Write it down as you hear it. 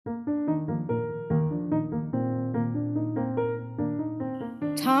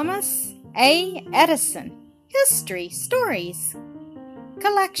Thomas A. Edison, History Stories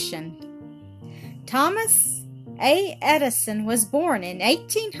Collection. Thomas A. Edison was born in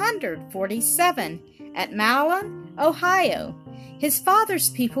 1847 at Malin, Ohio. His father's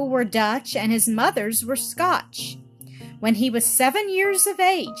people were Dutch and his mother's were Scotch. When he was 7 years of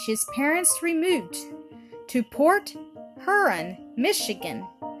age, his parents removed to Port Huron, Michigan.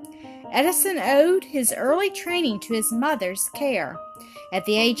 Edison owed his early training to his mother's care. At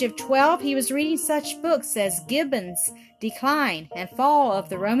the age of 12, he was reading such books as Gibbon's Decline and Fall of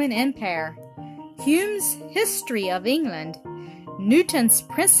the Roman Empire, Hume's History of England, Newton's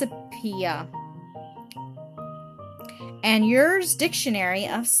Principia, and Ure's Dictionary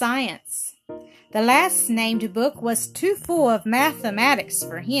of Science. The last named book was too full of mathematics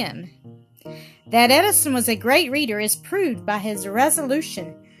for him. That Edison was a great reader is proved by his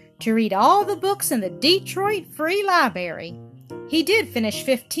resolution to read all the books in the Detroit Free Library. He did finish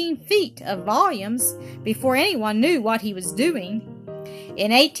 15 feet of volumes before anyone knew what he was doing.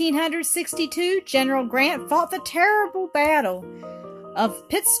 In 1862, General Grant fought the terrible battle of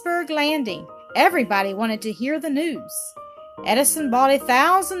Pittsburgh Landing. Everybody wanted to hear the news. Edison bought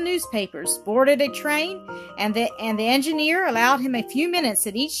 1,000 newspapers, boarded a train, and the engineer allowed him a few minutes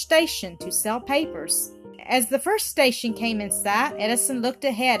at each station to sell papers. As the first station came in sight, Edison looked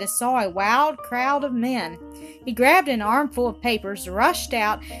ahead and saw a wild crowd of men. He grabbed an armful of papers, rushed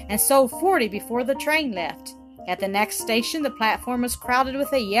out, and sold 40 before the train left. At the next station, the platform was crowded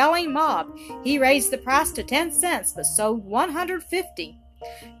with a yelling mob. He raised the price to 10 cents, but sold 150.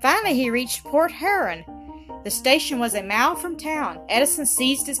 Finally, he reached Port Huron. The station was a mile from town. Edison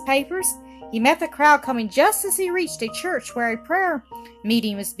seized his papers. He met the crowd coming just as he reached a church where a prayer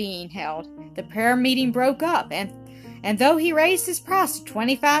meeting was being held. The prayer meeting broke up, and though he raised his price to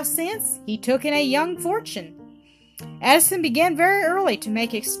 25 cents, he took in a young fortune. Edison began very early to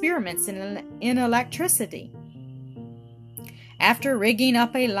make experiments in electricity. After rigging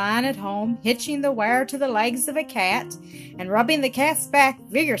up a line at home, hitching the wire to the legs of a cat, and rubbing the cat's back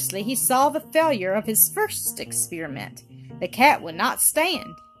vigorously, he saw the failure of his first experiment. The cat would not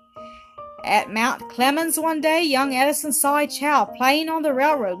stand. At Mount Clemens one day, young Edison saw a child playing on the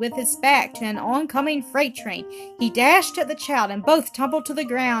railroad with his back to an oncoming freight train. He dashed at the child, and both tumbled to the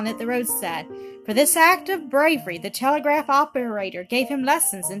ground at the roadside. For this act of bravery, the telegraph operator gave him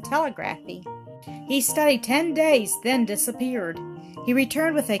lessons in telegraphy. He studied 10 days, then disappeared. He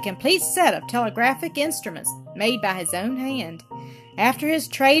returned with a complete set of telegraphic instruments made by his own hand. After his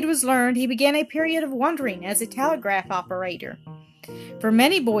trade was learned, he began a period of wandering as a telegraph operator. For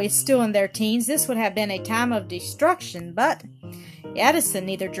many boys still in their teens, this would have been a time of destruction, but Edison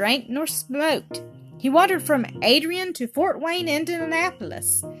neither drank nor smoked. He wandered from Adrian to Fort Wayne,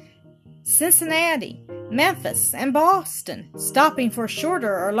 Indianapolis, Cincinnati, Memphis, and Boston, stopping for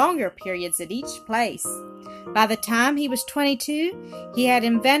shorter or longer periods at each place. By the time he was 22, he had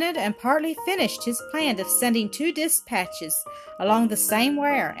invented and partly finished his plan of sending 2 dispatches along the same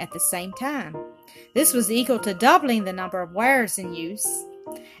wire at the same time. This was equal to doubling the number of wires in use.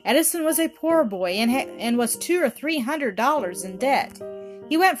 Edison was a poor boy and was $200 or $300 in debt.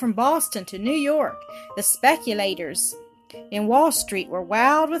 He went from Boston to New York. The speculators in Wall Street were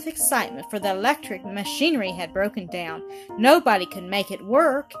wild with excitement, for the electric machinery had broken down. Nobody could make it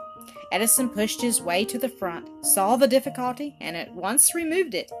work. Edison pushed his way to the front, saw the difficulty, and at once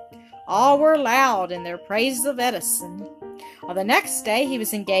removed it. All were loud in their praise of Edison. On the next day, he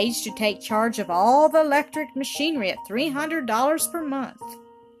was engaged to take charge of all the electric machinery at $300 per month.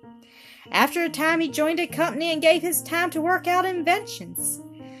 After a time, he joined a company and gave his time to work out inventions.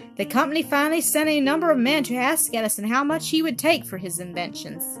 The company finally sent a number of men to ask Edison how much he would take for his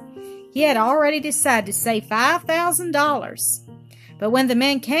inventions. He had already decided to say $5,000. But when the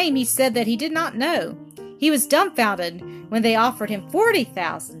men came, he said that he did not know. He was dumbfounded when they offered him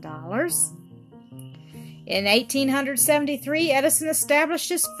 $40,000. In 1873, Edison established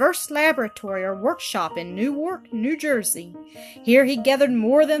his first laboratory or workshop in Newark, New Jersey. Here he gathered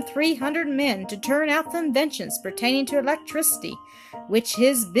more than 300 men to turn out the inventions pertaining to electricity, which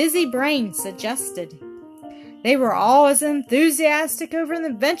his busy brain suggested. They were all as enthusiastic over the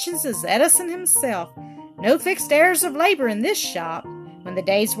inventions as Edison himself. No fixed hours of labor in this shop. When the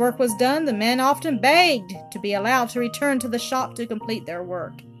day's work was done, the men often begged to be allowed to return to the shop to complete their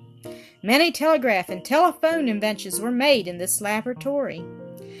work. Many telegraph and telephone inventions were made in this laboratory.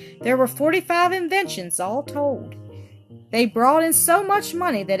 There were 45 inventions all told. They brought in so much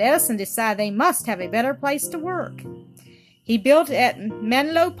money that Edison decided they must have a better place to work. He built at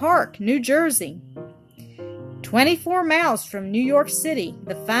Menlo Park, New Jersey, 24 miles from New York City,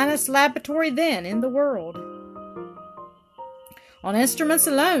 the finest laboratory then in the world. On instruments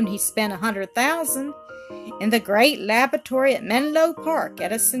alone, he spent $100,000. In the great laboratory at Menlo Park,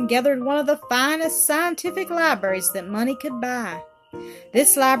 Edison gathered one of the finest scientific libraries that money could buy.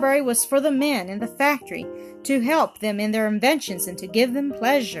 This library was for the men in the factory, to help them in their inventions and to give them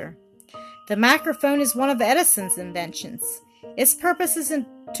pleasure. The microphone is one of Edison's inventions. Its purpose is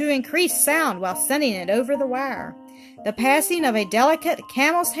to increase sound while sending it over the wire. The passing of a delicate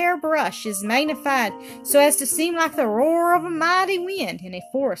camel's hair brush is magnified so as to seem like the roar of a mighty wind in a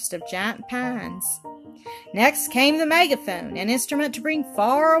forest of giant pines. Next came the megaphone, an instrument to bring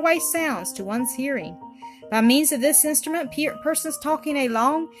far-away sounds to one's hearing. By means of this instrument, persons talking a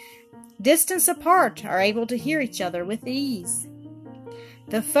long distance apart are able to hear each other with ease.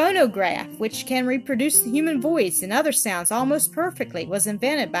 The phonograph, which can reproduce the human voice and other sounds almost perfectly, was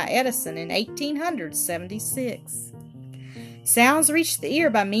invented by Edison in 1876. Sounds reach the ear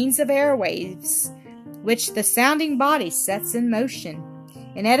by means of airwaves, which the sounding body sets in motion.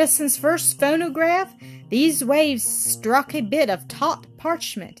 In Edison's first phonograph, these waves struck a bit of taut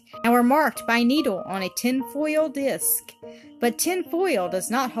parchment and were marked by a needle on a tinfoil disc. But tinfoil does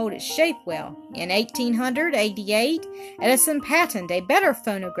not hold its shape well. In 1888, Edison patented a better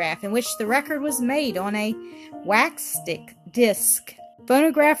phonograph in which the record was made on a wax disc.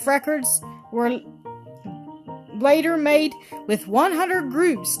 Phonograph records were later made with 100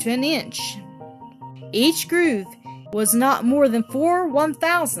 grooves to an inch. Each groove was not more than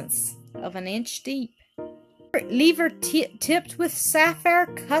 4/1000ths of an inch deep. Lever tipped with sapphire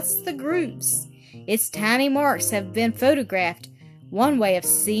cuts the grooves. Its tiny marks have been photographed, one way of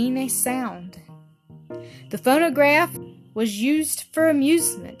seeing a sound. The phonograph was used for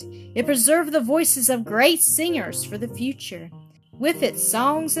amusement. It preserved the voices of great singers for the future. With it,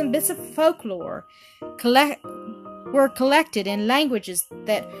 songs and bits of folklore were collected in languages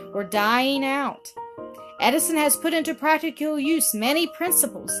that were dying out. Edison has put into practical use many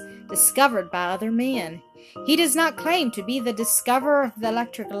principles discovered by other men. He does not claim to be the discoverer of the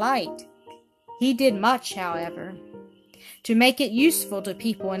electric light. He did much, however, to make it useful to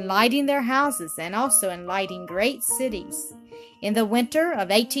people in lighting their houses and also in lighting great cities. In the winter of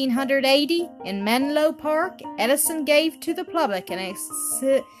 1880, in Menlo Park, Edison gave to the public an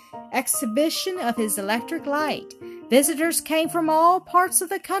exhibition of his electric light. Visitors came from all parts of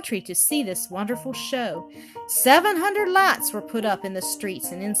the country to see this wonderful show. 700 lights were put up in the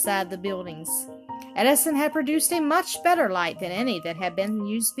streets and inside the buildings. Edison had produced a much better light than any that had been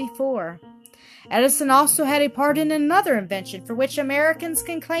used before. Edison also had a part in another invention for which Americans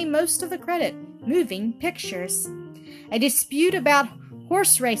can claim most of the credit: moving pictures. A dispute about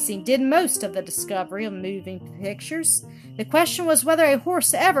horse racing did most of the discovery of moving pictures. The question was whether a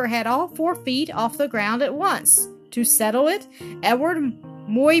horse ever had all 4 feet off the ground at once. To settle it, Edward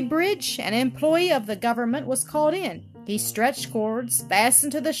Muybridge, an employee of the government, was called in. He stretched cords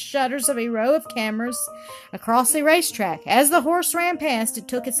fastened to the shutters of a row of cameras across a racetrack. As the horse ran past, it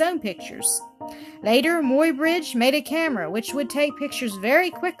took its own pictures. Later, Muybridge made a camera which would take pictures very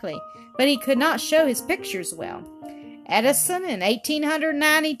quickly, but he could not show his pictures well. Edison, in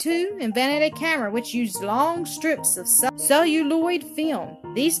 1892, invented a camera which used long strips of celluloid film.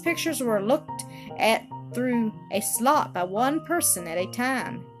 These pictures were looked at through a slot by one person at a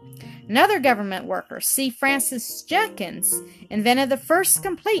time. Another government worker, C. Francis Jenkins, invented the first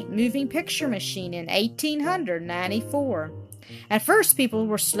complete moving picture machine in 1894. At first, people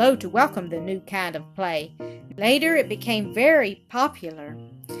were slow to welcome the new kind of play. Later, it became very popular.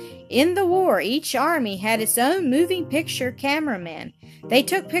 In the war, each army had its own moving picture cameraman. They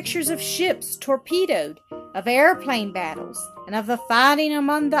took pictures of ships torpedoed, of airplane battles, and of the fighting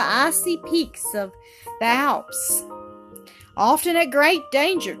among the icy peaks of the Alps, often at great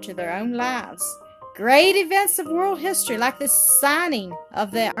danger to their own lives. Great events of world history, like the signing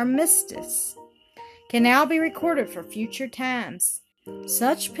of the armistice, can now be recorded for future times.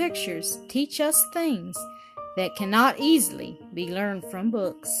 Such pictures teach us things that cannot easily be learned from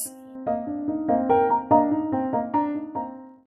books.